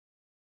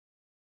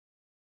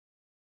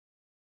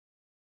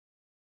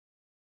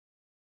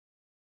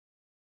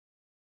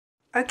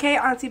Okay,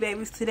 Auntie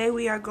Babies, today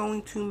we are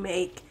going to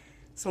make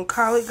some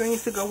collard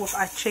greens to go with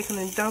our chicken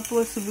and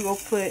dumplings. So we're going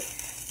to put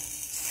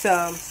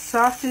some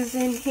sausages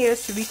in here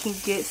so we can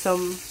get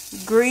some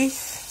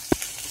grease.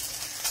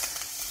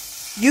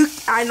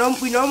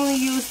 We normally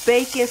use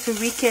bacon so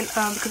we can,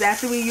 because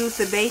after we use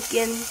the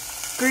bacon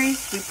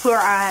grease, we put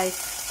our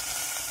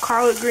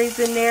collard greens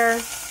in there.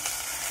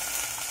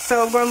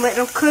 So I'm going to let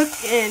them cook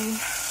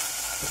and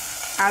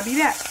I'll be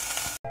back.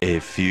 A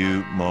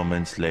few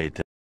moments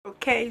later.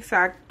 Okay, so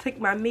I took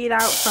my meat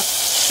out, so I'm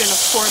gonna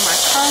pour my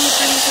collard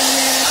greens in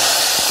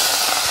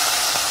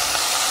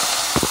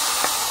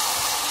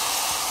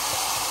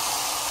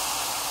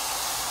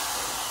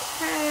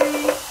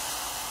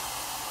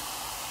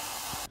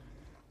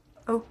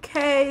there.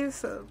 Okay,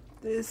 so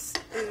this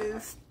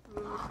is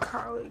the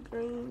collard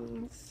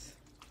greens.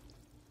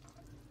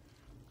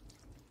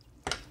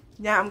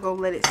 Now I'm gonna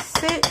let it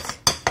sit,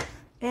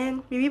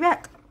 and we'll be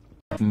back.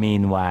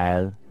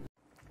 Meanwhile,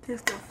 This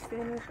is the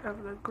finish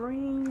of the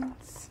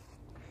greens.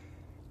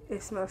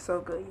 It smells so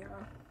good,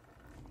 y'all.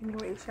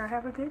 Anyways, y'all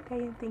have a good day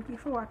and thank you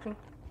for watching.